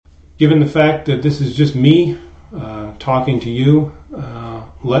Given the fact that this is just me talking to you,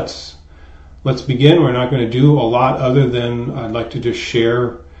 let's begin. We're not going to do a lot other than I'd like to just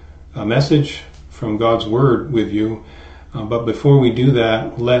share a message from God's Word with you. But before we do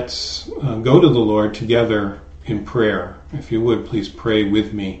that, let's go to the Lord together in prayer. If you would, please pray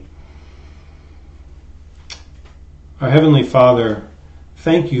with me. Our Heavenly Father,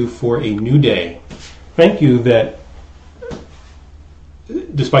 thank you for a new day. Thank you that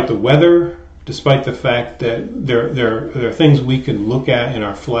despite the weather, despite the fact that there are things we could look at in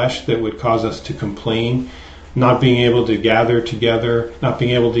our flesh that would cause us to complain, not being able to gather together, not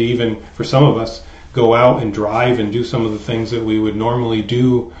being able to even, for some of us, go out and drive and do some of the things that we would normally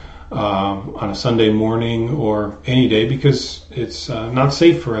do on a Sunday morning or any day, because it's not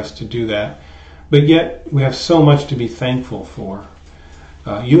safe for us to do that. But yet we have so much to be thankful for.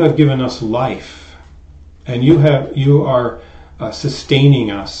 You have given us life, and you are sustaining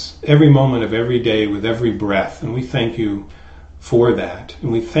us every moment of every day with every breath, and we thank you for that.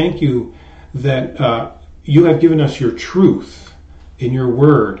 And we thank you that you have given us your truth in your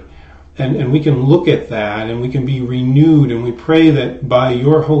word, and we can look at that and we can be renewed, and we pray that by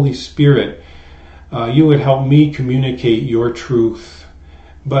your Holy Spirit you would help me communicate your truth,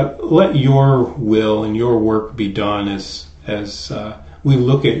 but let your will and your work be done as we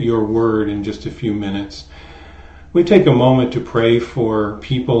look at your word in just a few minutes. We take a moment to pray for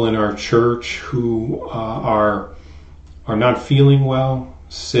people in our church who are not feeling well,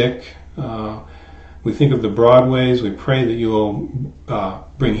 sick. We think of the Broadways. We pray that you will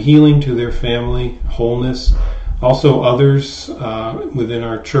bring healing to their family, wholeness. Also others within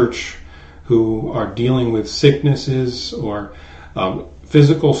our church who are dealing with sicknesses or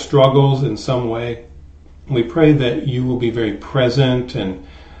physical struggles in some way. We pray that you will be very present and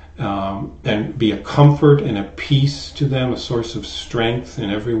be a comfort and a peace to them, a source of strength in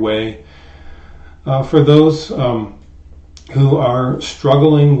every way. For those who are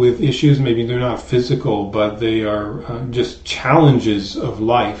struggling with issues, maybe they're not physical, but they are just challenges of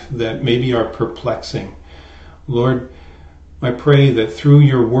life that maybe are perplexing. Lord, I pray that through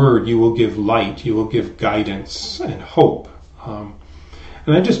your word you will give light, you will give guidance and hope. And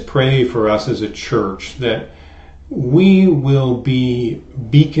I just pray for us as a church that we will be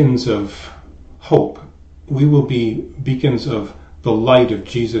beacons of hope. We will be beacons of the light of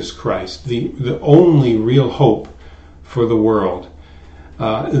Jesus Christ, the only real hope for the world.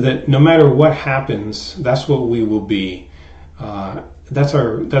 That no matter what happens, that's what we will be.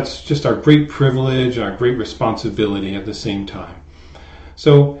 That's just our great privilege, our great responsibility at the same time.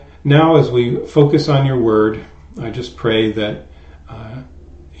 So now as we focus on your word, I just pray that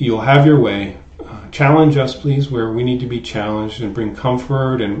you'll have your way. Challenge us, please, where we need to be challenged, and bring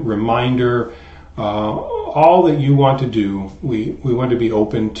comfort and reminder. All that you want to do, we want to be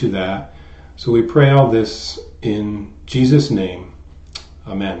open to that. So we pray all this in Jesus' name.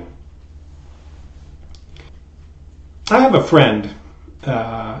 Amen. I have a friend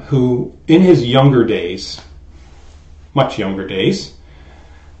who, in his younger days, much younger days,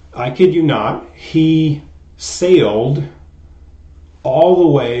 I kid you not, he sailed all the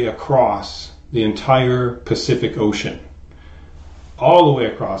way across the entire Pacific Ocean. All the way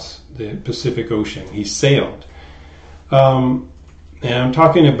across the Pacific Ocean. He sailed. And I'm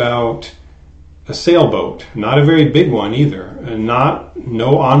talking about a sailboat, not a very big one either, and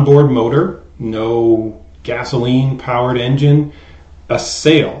no onboard motor, no gasoline-powered engine, a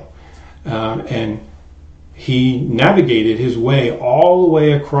sail. And he navigated his way all the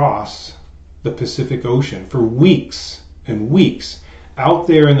way across the Pacific Ocean for weeks and weeks out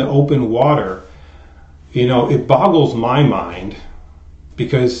there in the open water. You know, it boggles my mind,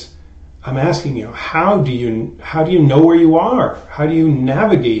 because I'm asking you, how do you know where you are? How do you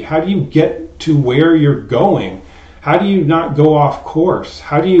navigate? How do you get to where you're going? How do you not go off course?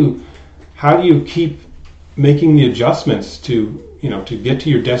 How do you keep making the adjustments to get to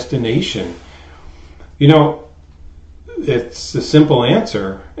your destination? You know, it's a simple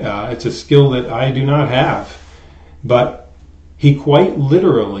answer. It's a skill that I do not have. But he quite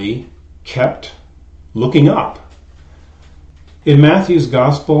literally kept looking up. In Matthew's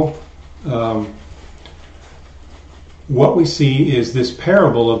Gospel, what we see is this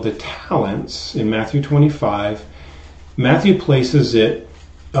parable of the talents in Matthew 25. Matthew places it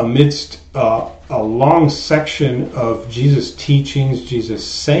amidst a long section of Jesus' teachings, Jesus'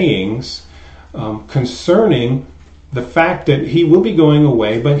 sayings, concerning the fact that he will be going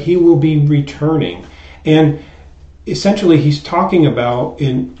away, but he will be returning. And essentially he's talking about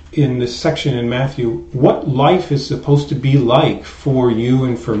in this section in Matthew what life is supposed to be like for you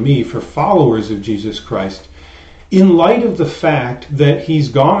and for me, for followers of Jesus Christ. in light of the fact that he's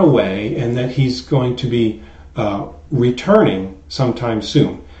gone away and that he's going to be returning sometime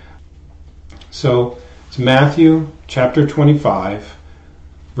soon. So it's Matthew chapter 25,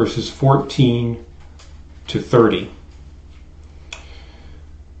 verses 14 to 30.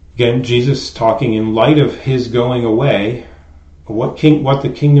 Again, Jesus talking in light of his going away, what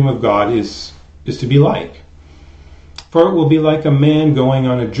the kingdom of God is to be like. For it will be like a man going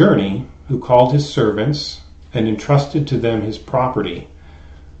on a journey who called his servants and entrusted to them his property.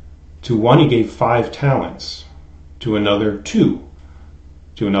 To one he gave 5 talents, to another 2,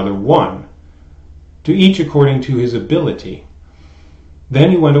 to another 1, to each according to his ability.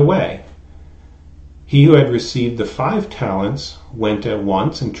 Then he went away. He who had received the 5 talents went at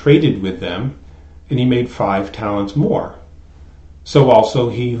once and traded with them, and he made 5 talents more. So also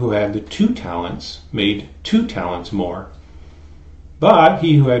he who had the 2 talents made 2 talents more. But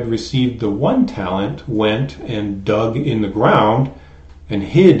he who had received the 1 talent went and dug in the ground and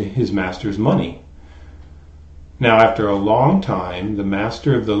hid his master's money. Now after a long time the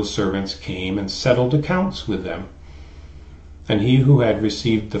master of those servants came and settled accounts with them. And he who had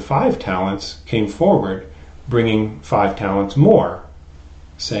received the 5 talents came forward, bringing 5 talents more,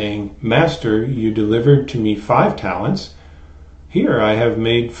 saying, Master, you delivered to me 5 talents. Here I have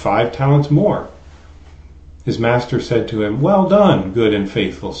made 5 talents more. His master said to him, Well done, good and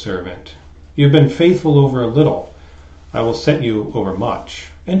faithful servant. You have been faithful over a little. I will set you over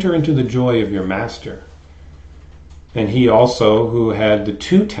much. Enter into the joy of your master. And he also, who had the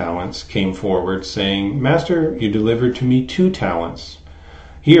 2 talents, came forward, saying, Master, you delivered to me 2 talents.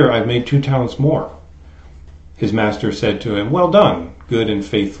 Here I've made 2 talents more. His master said to him, Well done, good and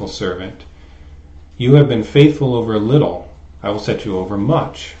faithful servant. You have been faithful over a little. I will set you over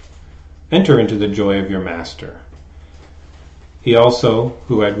much. Enter into the joy of your master. He also,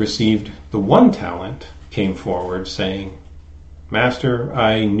 who had received the 1 talent, came forward, saying, Master,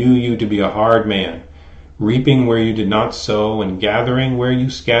 I knew you to be a hard man, reaping where you did not sow and gathering where you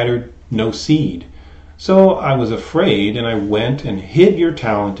scattered no seed. So I was afraid, and I went and hid your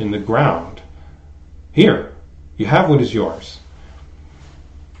talent in the ground. Here, you have what is yours.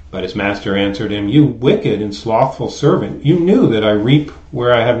 But his master answered him, You wicked and slothful servant, you knew that I reap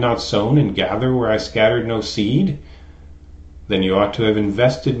where I have not sown and gather where I scattered no seed. Then you ought to have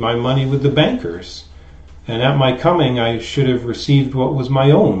invested my money with the bankers, and at my coming I should have received what was my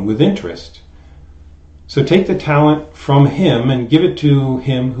own with interest. So take the talent from him and give it to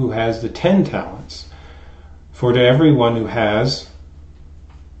him who has the 10 talents. For to everyone who has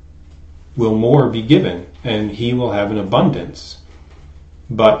will more be given, and he will have an abundance.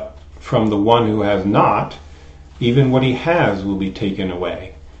 But from the one who has not, even what he has will be taken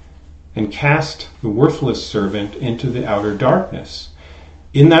away. And cast the worthless servant into the outer darkness.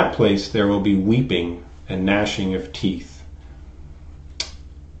 In that place there will be weeping and gnashing of teeth.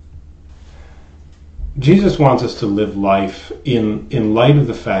 Jesus wants us to live life in light of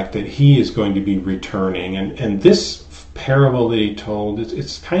the fact that he is going to be returning. And this parable that he told,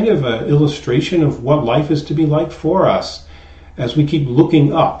 it's kind of an illustration of what life is to be like for us as we keep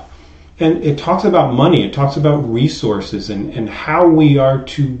looking up. And it talks about money, it talks about resources and how we are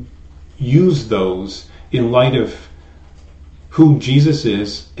to use those in light of who Jesus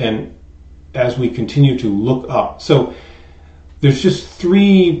is and as we continue to look up. So there's just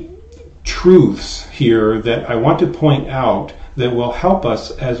 3 truths here that I want to point out that will help us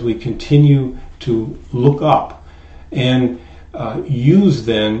as we continue to look up and use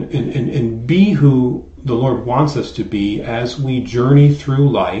then and be who the Lord wants us to be as we journey through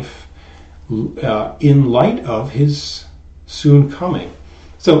life in light of his soon coming.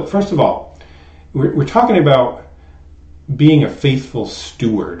 So first of all, we're talking about being a faithful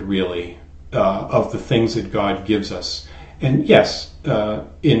steward, really, of the things that God gives us. And yes,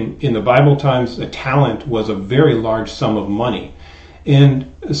 in the Bible times, a talent was a very large sum of money.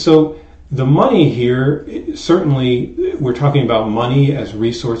 And so the money here, certainly we're talking about money as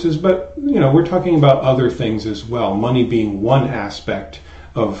resources, but we're talking about other things as well. Money being one aspect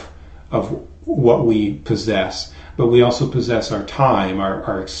of what we possess, but we also possess our time,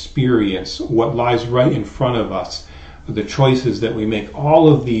 our experience, what lies right in front of us, the choices that we make.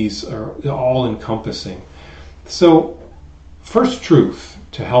 All of these are all encompassing. So first truth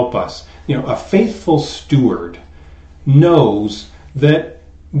to help us, a faithful steward knows that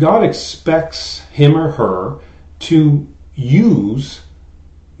God expects him or her to use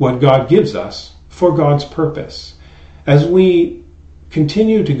what God gives us for God's purpose. As we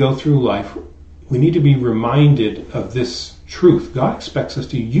continue to go through life, we need to be reminded of this truth. God expects us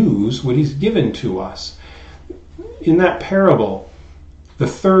to use what he's given to us. In that parable, the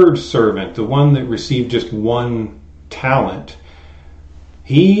third servant, the one that received just 1 talent,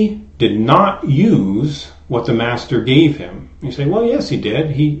 he did not use what the master gave him. You say, well, yes, he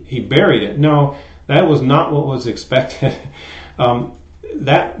did. He buried it. No, that was not what was expected.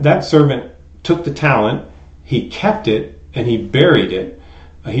 That servant took the talent, he kept it, and he buried it.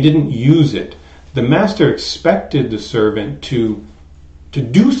 He didn't use it. The master expected the servant to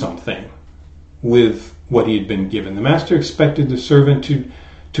do something with what he had been given. The master expected the servant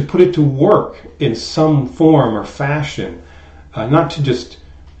to put it to work in some form or fashion, not to just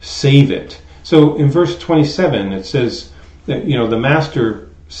save it. So in verse 27, it says that, the master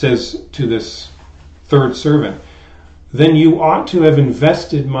says to this third servant, "Then you ought to have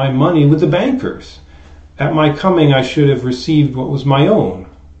invested my money with the bankers. At my coming, I should have received what was my own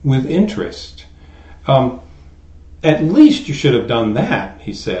with interest." At least you should have done that,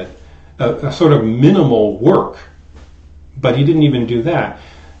 he said, a sort of minimal work. But he didn't even do that.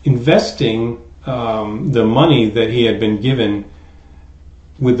 Investing the money that he had been given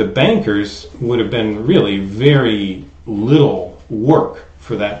with the bankers would have been really very little work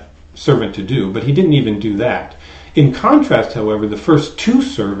for that servant to do, but he didn't even do that. In contrast, however, the first two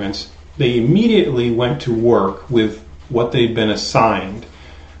servants, they immediately went to work with what they'd been assigned,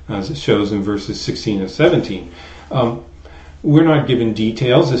 as it shows in verses 16 and 17. We're not given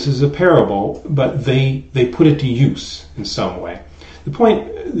details. This is a parable, but they put it to use in some way. The point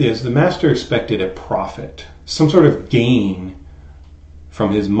is, the master expected a profit, some sort of gain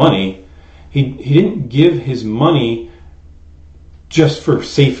from his money. He didn't give his money just for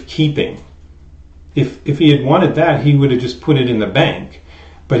safekeeping. If he had wanted that, he would have just put it in the bank.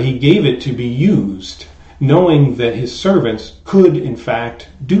 But he gave it to be used, knowing that his servants could, in fact,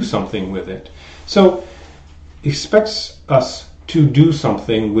 do something with it. So, he expects us to do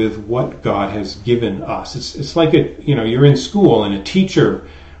something with what God has given us. It's like you're in school and a teacher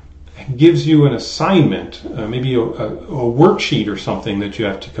gives you an assignment, maybe a worksheet or something that you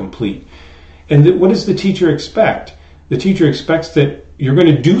have to complete. And what does the teacher expect? The teacher expects that you're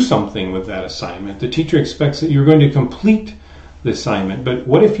going to do something with that assignment. The teacher expects that you're going to complete the assignment. But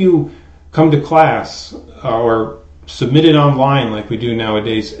what if you come to class or submit it online like we do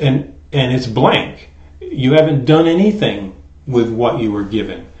nowadays and it's blank? You haven't done anything with what you were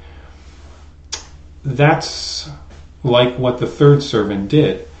given. That's like what the third servant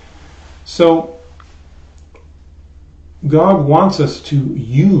did. So, God wants us to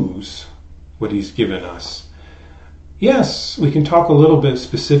use what He's given us. Yes, we can talk a little bit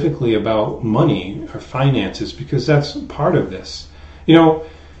specifically about money or finances because that's part of this.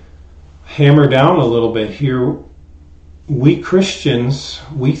 Hammer down a little bit here. We Christians,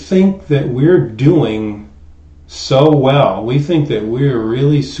 we think that we're doing so well. We think that we're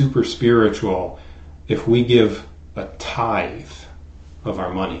really super spiritual if we give a tithe of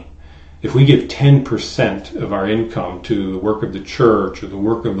our money. If we give 10% of our income to the work of the church or the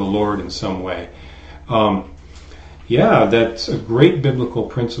work of the Lord in some way. That's a great biblical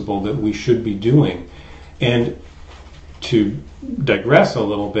principle that we should be doing. And to digress a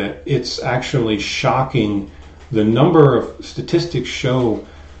little bit, it's actually shocking. The number of statistics show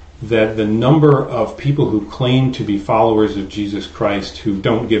that the number of people who claim to be followers of Jesus Christ who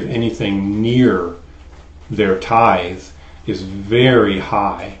don't give anything near their tithe is very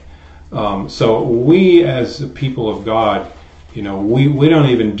high. So we as the people of God, we don't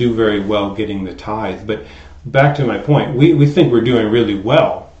even do very well getting the tithe. But back to my point, we think we're doing really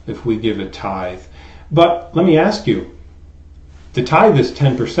well if we give a tithe. But let me ask you, the tithe is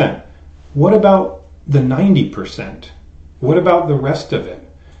 10%. What about the 90%? What about the rest of it?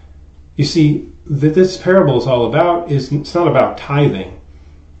 You see, that this parable is all about it's not about tithing.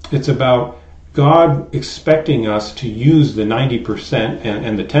 It's about God expecting us to use the 90%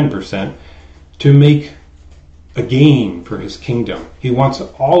 and the 10% to make a gain for His kingdom. He wants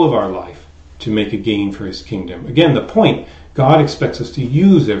all of our life to make a gain for His kingdom. Again, the point, God expects us to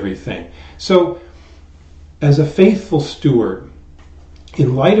use everything. So, as a faithful steward,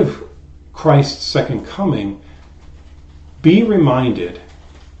 in light of Christ's second coming, be reminded,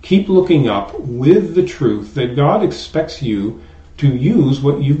 keep looking up with the truth that God expects you to use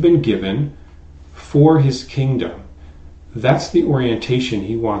what you've been given for His kingdom. That's the orientation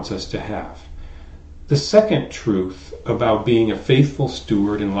He wants us to have. The second truth about being a faithful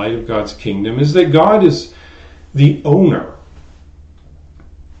steward in light of God's kingdom is that God is the owner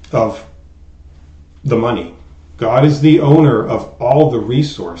of the money. God is the owner of all the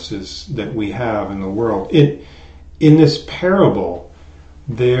resources that we have in the world. In this parable,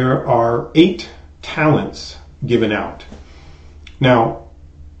 there are 8 talents given out. Now,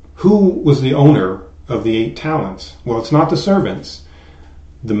 who was the owner of the 8 talents? Well, it's not the servants.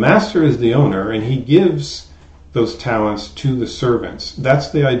 The master is the owner, and he gives those talents to the servants. That's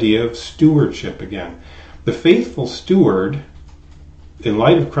the idea of stewardship again. The faithful steward, in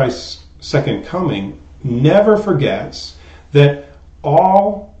light of Christ's second coming, never forgets that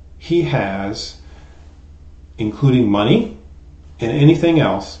all he has, including money and anything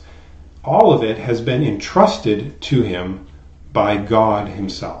else, all of it has been entrusted to him by God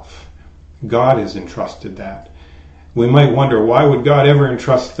himself. God has entrusted that. We might wonder, why would God ever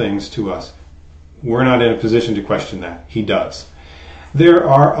entrust things to us? We're not in a position to question that. He does. There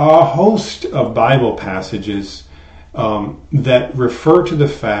are a host of Bible passages that refer to the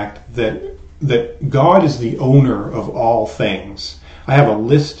fact that God is the owner of all things. I have a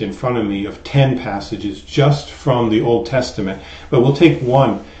list in front of me of 10 passages just from the Old Testament, but we'll take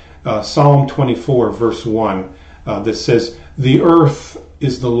one, Psalm 24, verse 1, that says, "The earth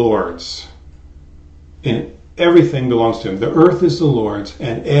is the Lord's, and everything belongs to him. The earth is the Lord's,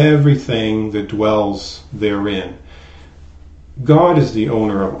 and everything that dwells therein." God is the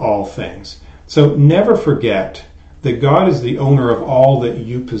owner of all things. So never forget that God is the owner of all that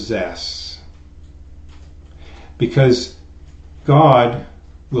you possess, because God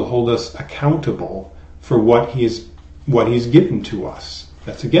will hold us accountable for what He's given to us.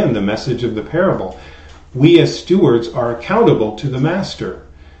 That's again the message of the parable. We as stewards are accountable to the master,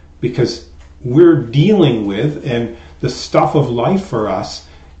 because we're dealing with, and the stuff of life for us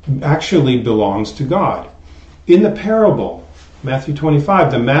actually belongs to God. In the parable, Matthew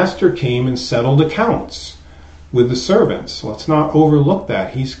 25, the master came and settled accounts with the servants. Let's not overlook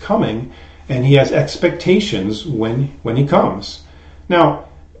that. He's coming, and he has expectations when he comes. Now,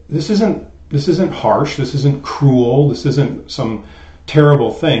 this isn't harsh, this isn't cruel, this isn't some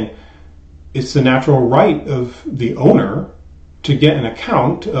terrible thing. It's the natural right of the owner to get an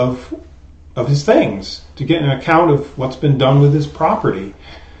account of his things, to get an account of what's been done with his property.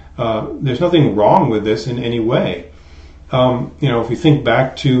 There's nothing wrong with this in any way. If you think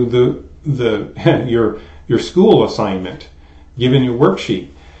back to your school assignment, given your worksheet,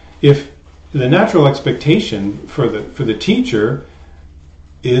 if the natural expectation for the teacher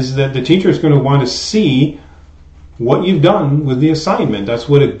is that the teacher is going to want to see what you've done with the assignment. That's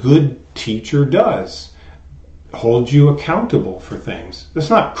what a good teacher does. Hold you accountable for things. That's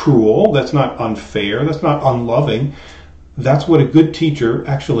not cruel, that's not unfair, that's not unloving. That's what a good teacher,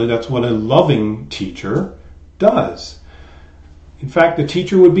 actually that's what a loving teacher does. In fact, the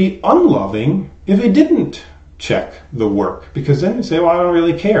teacher would be unloving if he didn't check the work, because then you say, well, I don't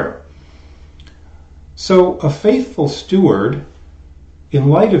really care. So a faithful steward, in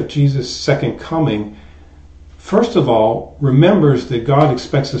light of Jesus' second coming, first of all, remembers that God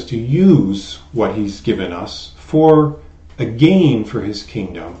expects us to use what He's given us for a gain for His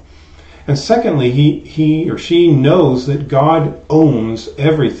kingdom. And secondly, he or she knows that God owns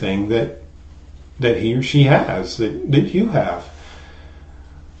everything that he or she has, that you have.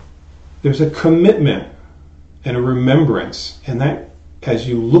 There's a commitment and a remembrance, and that as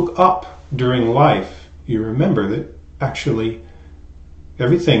you look up during life, you remember that actually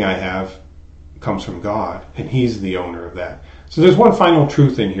everything I have comes from God, and He's the owner of that. So there's one final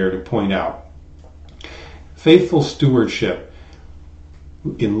truth in here to point out. Faithful stewardship,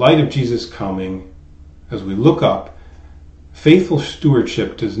 in light of Jesus' coming, as we look up, faithful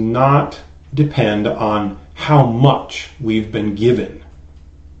stewardship does not depend on how much we've been given.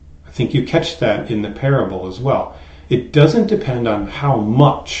 I think you catch that in the parable as well. It doesn't depend on how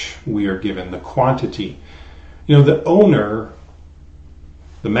much we are given, the quantity. The owner,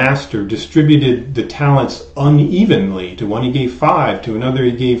 the master, distributed the talents unevenly. To one he gave 5, to another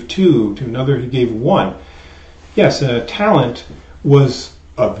he gave 2, to another he gave 1. Yes, a talent was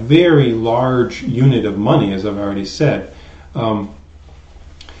a very large unit of money, as I've already said.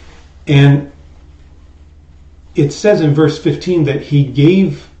 And it says in verse 15 that he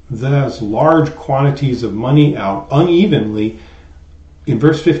gave those large quantities of money out unevenly, in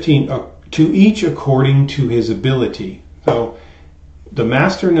verse 15, to each according to his ability. So the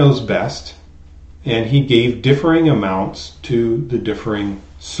master knows best, and he gave differing amounts to the differing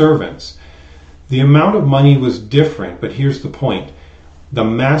servants. The amount of money was different, but here's the point. The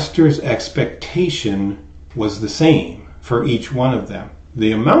master's expectation was the same for each one of them.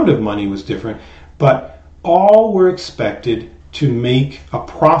 The amount of money was different, but all were expected to make a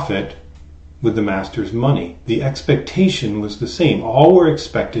profit with the master's money. The expectation was the same. All were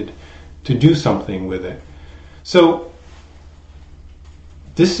expected to do something with it. So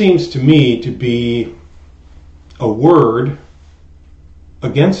this seems to me to be a word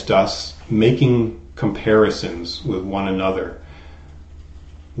against us making comparisons with one another.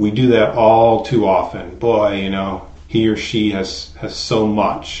 We do that all too often. Boy, he or she has so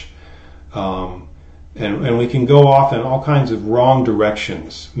much. And we can go off in all kinds of wrong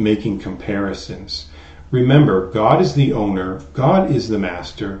directions, making comparisons. Remember, God is the owner. God is the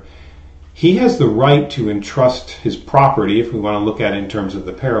master. He has the right to entrust his property, if we want to look at it in terms of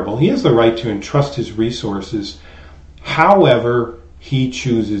the parable. He has the right to entrust his resources however he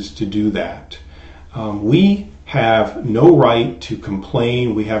chooses to do that. We have no right to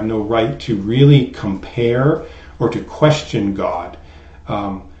complain. We have no right to really compare or to question God.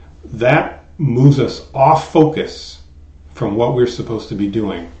 That moves us off focus from what we're supposed to be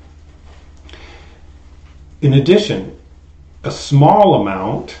doing. In addition, a small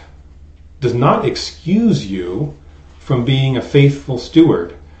amount does not excuse you from being a faithful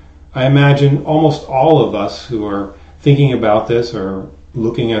steward. I imagine almost all of us who are thinking about this or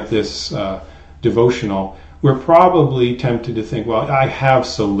looking at this devotional, we're probably tempted to think, well, I have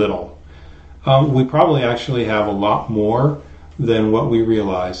so little. We probably actually have a lot more than what we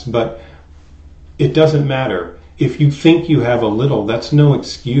realize, but it doesn't matter. If you think you have a little, that's no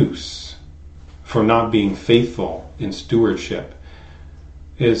excuse for not being faithful in stewardship.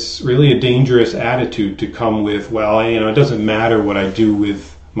 It's really a dangerous attitude to come with, well, it doesn't matter what I do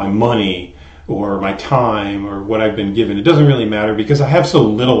with my money or my time or what I've been given. It doesn't really matter because I have so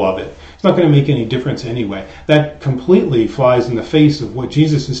little of it. It's not going to make any difference anyway. That completely flies in the face of what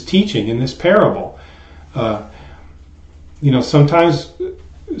Jesus is teaching in this parable. Sometimes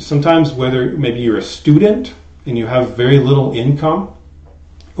whether maybe you're a student and you have very little income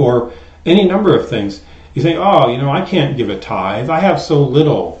or any number of things, you think, I can't give a tithe. I have so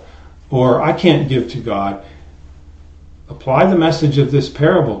little, or I can't give to God. Apply the message of this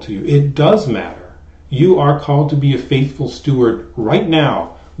parable to you. It does matter. You are called to be a faithful steward right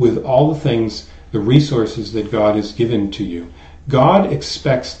now with all the things, the resources that God has given to you. God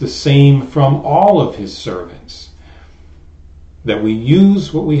expects the same from all of his servants, that we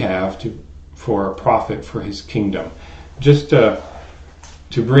use what we have for a profit for his kingdom. Just to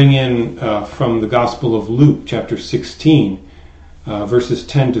bring in from the Gospel of Luke, chapter 16, verses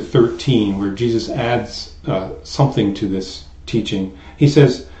 10 to 13, where Jesus adds something to this teaching. He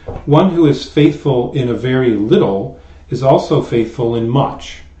says, "One who is faithful in a very little is also faithful in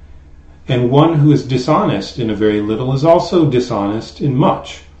much. And one who is dishonest in a very little is also dishonest in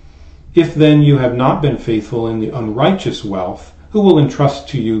much. If then you have not been faithful in the unrighteous wealth, who will entrust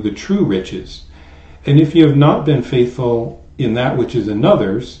to you the true riches? And if you have not been faithful in that which is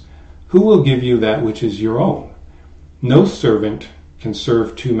another's, who will give you that which is your own? No servant can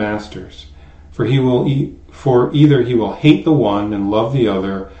serve two masters, for either he will hate the one and love the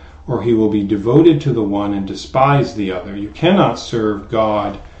other, or he will be devoted to the one and despise the other. You cannot serve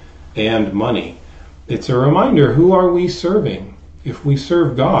God and money." It's a reminder, who are we serving? If we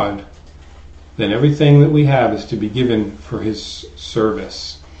serve God, then everything that we have is to be given for his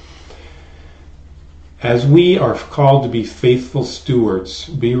service. As we are called to be faithful stewards,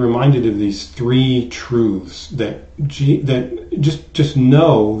 be reminded of these three truths that just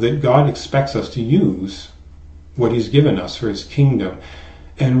know that God expects us to use what he's given us for his kingdom.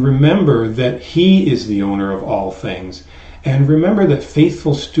 And remember that he is the owner of all things. And remember that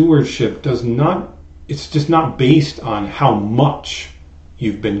faithful stewardship it's just not based on how much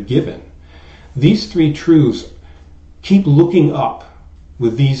you've been given. These three truths, keep looking up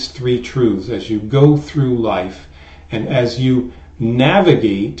with these three truths as you go through life and as you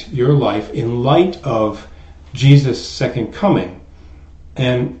navigate your life in light of Jesus' second coming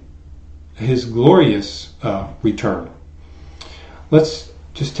and his glorious return. Let's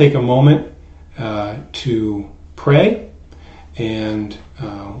just take a moment to pray, and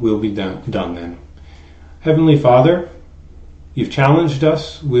we'll be done then. Heavenly Father, you've challenged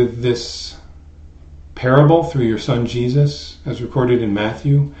us with this parable through your Son Jesus, as recorded in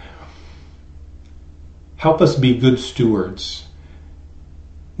Matthew. Help us be good stewards.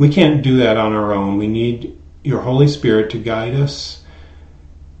 We can't do that on our own. We need your Holy Spirit to guide us.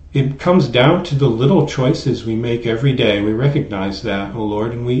 It comes down to the little choices we make every day. We recognize that, O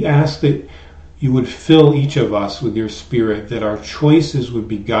Lord, and we ask that you would fill each of us with your Spirit, that our choices would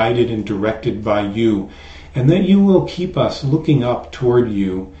be guided and directed by you, and that you will keep us looking up toward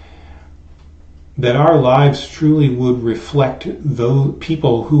you, that our lives truly would reflect those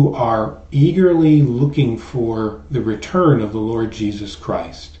people who are eagerly looking for the return of the Lord Jesus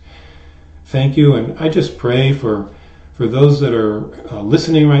Christ. Thank you, and I just pray for those that are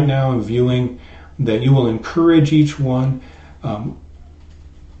listening right now and viewing, that you will encourage each one,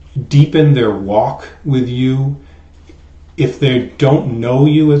 deepen their walk with you. If they don't know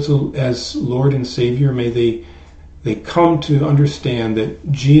you as Lord and Savior, may they come to understand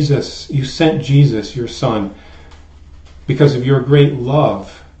that Jesus, you sent Jesus, your Son, because of your great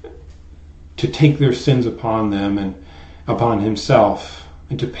love, to take their sins upon them and upon himself,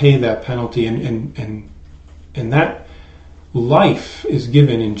 and to pay that penalty. And that life is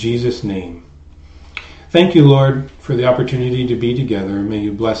given in Jesus' name. Thank you, Lord, for the opportunity to be together. May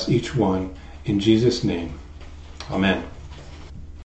you bless each one in Jesus' name. Amen.